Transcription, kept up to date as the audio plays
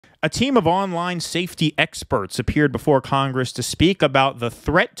A team of online safety experts appeared before Congress to speak about the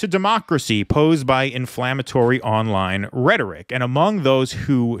threat to democracy posed by inflammatory online rhetoric. And among those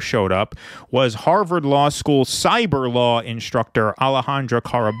who showed up was Harvard Law School cyber law instructor Alejandra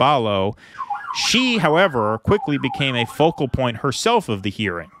Caraballo. She, however, quickly became a focal point herself of the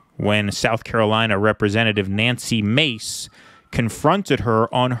hearing when South Carolina Representative Nancy Mace confronted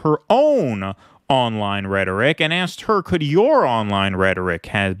her on her own online rhetoric and asked her, could your online rhetoric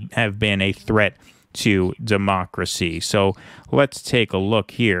have been a threat to democracy? So let's take a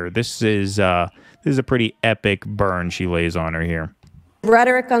look here. This is a pretty epic burn she lays on her here.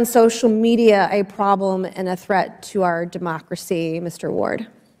 Rhetoric on social media a problem and a threat to our democracy, Mr. Ward?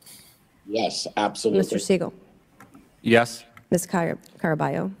 Yes, absolutely. Mr. Siegel? Yes. Ms.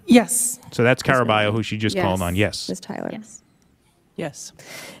 Caraballo? Yes. So that's Caraballo, who she just called on. Yes. Ms. Tyler? Yes. Yes.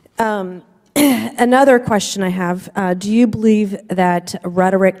 Another question I have, do you believe that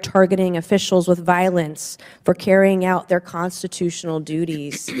rhetoric targeting officials with violence for carrying out their constitutional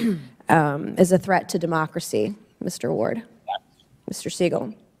duties is a threat to democracy, Mr. Ward? Mr.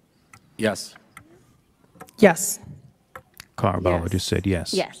 Siegel? Yes. Yes. Caraballo just said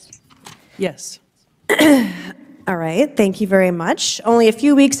yes. Yes. Yes. All right, thank you very much. Only a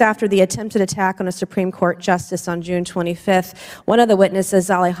few weeks after the attempted attack on a Supreme Court justice on June 25th, one of the witnesses,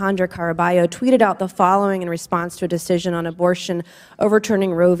 Alejandra Caraballo, tweeted out the following in response to a decision on abortion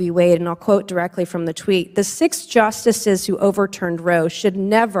overturning Roe v. Wade, and I'll quote directly from the tweet: "The 6 justices who overturned Roe should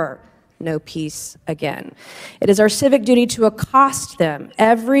never know peace again. It is our civic duty to accost them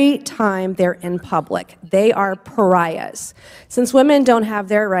every time they're in public. They are pariahs. Since women don't have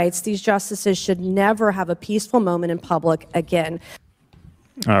their rights, these justices should never have a peaceful moment in public again."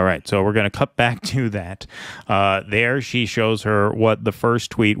 All right, so we're going to cut back to that. There, she shows her what the first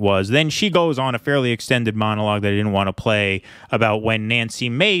tweet was. Then she goes on a fairly extended monologue that I didn't want to play about when Nancy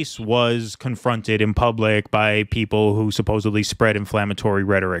Mace was confronted in public by people who supposedly spread inflammatory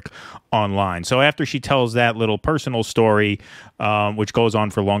rhetoric online. So after she tells that little personal story, which goes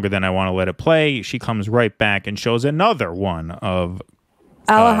on for longer than I want to let it play, she comes right back and shows another one of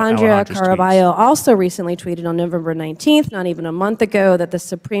Alejandra Alejandra's Caraballo also recently tweeted on November 19th, not even a month ago, that the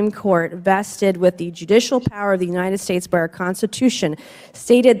Supreme Court, vested with the judicial power of the United States by our Constitution,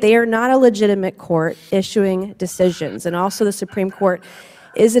 stated they are not a legitimate court issuing decisions. And also the Supreme Court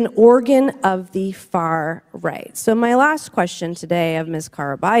is an organ of the far right. So my last question today of Ms.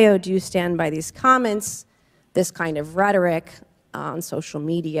 Caraballo, do you stand by these comments, this kind of rhetoric on social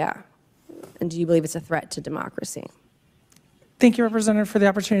media? And do you believe it's a threat to democracy? Thank you, Representative, for the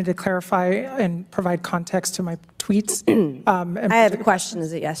opportunity to clarify and provide context to my tweets. I have a question,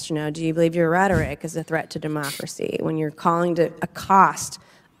 is it yes or no? Do you believe your rhetoric is a threat to democracy when you're calling to accost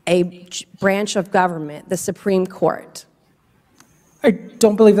a branch of government, the Supreme Court? I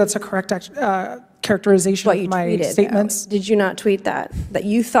don't believe that's a correct characterization of my statements. Did you not tweet that? That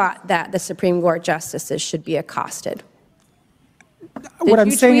you thought that the Supreme Court justices should be accosted? What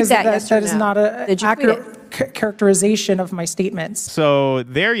I'm saying is that that is not an accurate characterization of my statements. So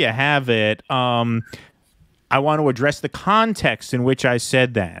there you have it. I want to address the context in which I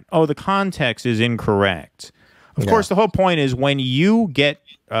said that. Oh, the context is incorrect. Of course, the whole point is when you get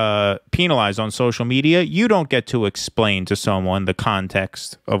penalized on social media, you don't get to explain to someone the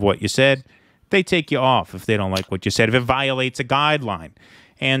context of what you said. They take you off if they don't like what you said, if it violates a guideline.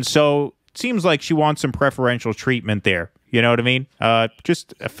 And so it seems like she wants some preferential treatment there. You know what I mean?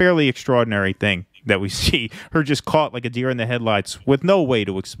 Just a fairly extraordinary thing that we see her just caught like a deer in the headlights with no way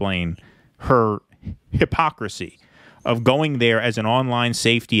to explain her hypocrisy of going there as an online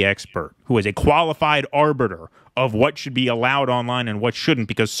safety expert who is a qualified arbiter of what should be allowed online and what shouldn't,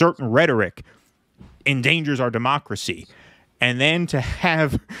 because certain rhetoric endangers our democracy. And then to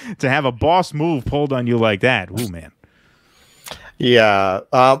have a boss move pulled on you like that, ooh, man. Yeah.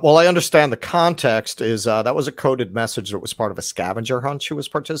 Well, I understand the context is that was a coded message that was part of a scavenger hunt she was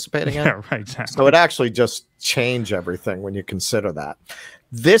participating in. Yeah, right. Exactly. So it actually just changed everything when you consider that.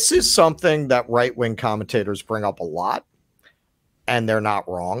 This is something that right-wing commentators bring up a lot, and they're not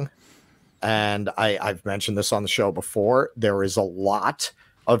wrong. And I've mentioned this on the show before. There is a lot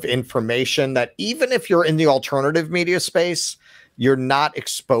of information that even if you're in the alternative media space, you're not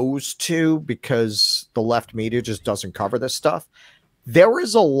exposed to because the left media just doesn't cover this stuff. There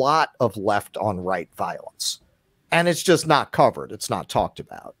is a lot of left on right violence, and it's just not covered. It's not talked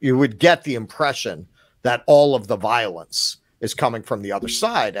about. You would get the impression that all of the violence is coming from the other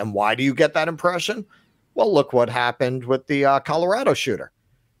side. And why do you get that impression? Well, look what happened with the Colorado shooter.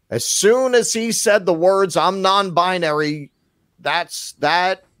 As soon as he said the words, "I'm non-binary," that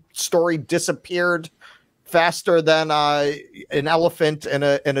story disappeared faster than an elephant in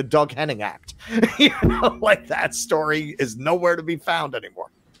a Doug Henning act. You know, like that story is nowhere to be found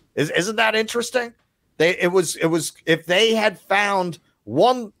anymore. Isn't that interesting? It was if they had found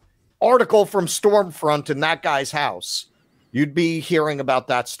one article from Stormfront in that guy's house, you'd be hearing about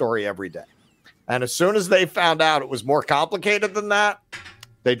that story every day. And as soon as they found out it was more complicated than that,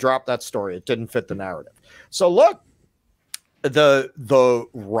 they dropped that story. It didn't fit the narrative. So look, the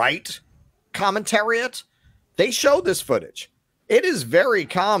right commentariat, they show this footage. It is very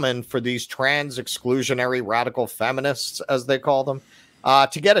common for these trans exclusionary radical feminists, as they call them,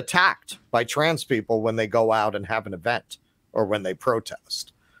 to get attacked by trans people when they go out and have an event or when they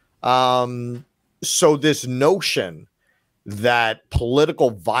protest. So this notion that political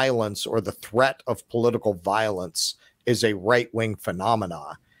violence or the threat of political violence is a right-wing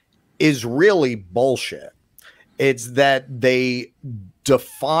phenomena is really bullshit. It's that they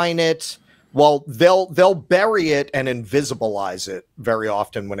define it, well, they'll bury it and invisibilize it very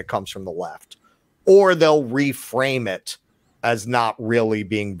often when it comes from the left, or they'll reframe it as not really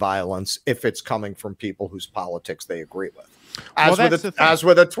being violence if it's coming from people whose politics they agree with. As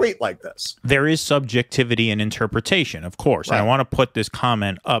with a tweet like this. There is subjectivity and interpretation, of course. Right. And I want to put this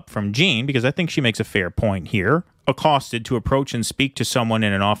comment up from Jean because I think she makes a fair point here. Accosted to approach and speak to someone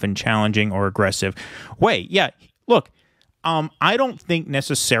in an often challenging or aggressive way. Yeah, look, I don't think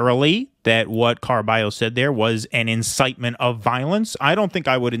necessarily that what Caraballo said there was an incitement of violence. I don't think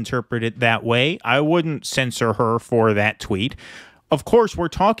I would interpret it that way. I wouldn't censor her for that tweet. Of course, we're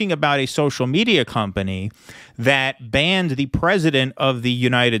talking about a social media company that banned the president of the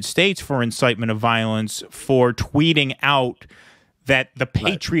United States for incitement of violence for tweeting out that the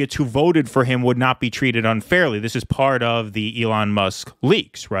patriots who voted for him would not be treated unfairly. This is part of the Elon Musk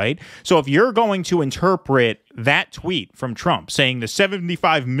leaks, right? So if you're going to interpret that tweet from Trump saying the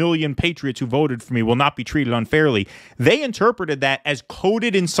 75 million patriots who voted for me will not be treated unfairly, they interpreted that as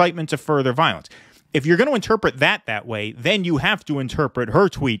coded incitement to further violence. If you're going to interpret that way, then you have to interpret her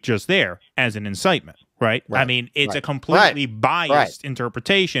tweet just there as an incitement, right? I mean, it's a completely biased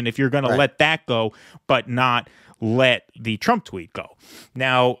interpretation if you're going to let that go, but not let the Trump tweet go.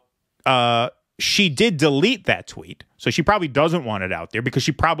 Now, she did delete that tweet, so she probably doesn't want it out there because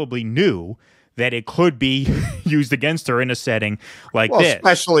she probably knew that it could be used against her in a setting like this.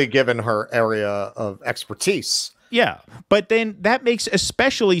 Especially given her area of expertise. Yeah, but then that makes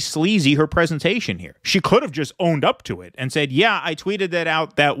especially sleazy her presentation here. She could have just owned up to it and said, yeah, I tweeted that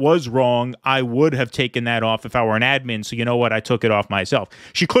out. That was wrong. I would have taken that off if I were an admin. So you know what? I took it off myself.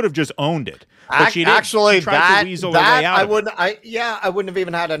 She could have just owned it. But she didn't. Actually, she tried to weasel her way out of it. I wouldn't have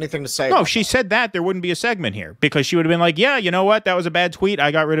even had anything to say. No, if she said that, there wouldn't be a segment here because she would have been like, yeah, you know what? That was a bad tweet.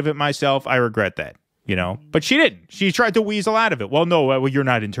 I got rid of it myself. I regret that. You know, but she didn't. She tried to weasel out of it. Well, no, well, you're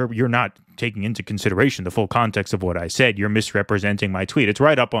not taking into consideration the full context of what I said. You're misrepresenting my tweet. It's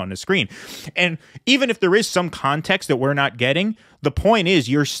right up on the screen. And even if there is some context that we're not getting, the point is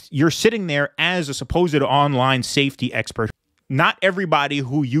you're sitting there as a supposed online safety expert. Not everybody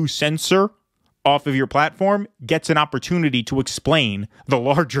who you censor off of your platform gets an opportunity to explain the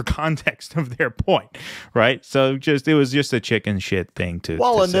larger context of their point, right? So it was just a chicken shit thing to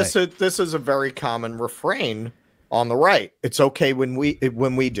say. This is a very common refrain on the right. It's okay when we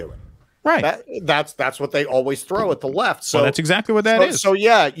do it. Right. That's what they always throw at the left. So that's exactly what that is. So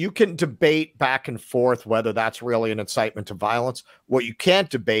yeah, you can debate back and forth whether that's really an incitement to violence. What you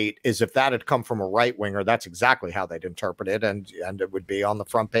can't debate is if that had come from a right winger, that's exactly how they'd interpret it, and it would be on the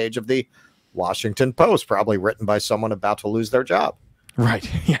front page of the Washington Post, probably written by someone about to lose their job. Right.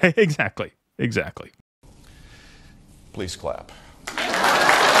 Yeah, exactly. Please clap.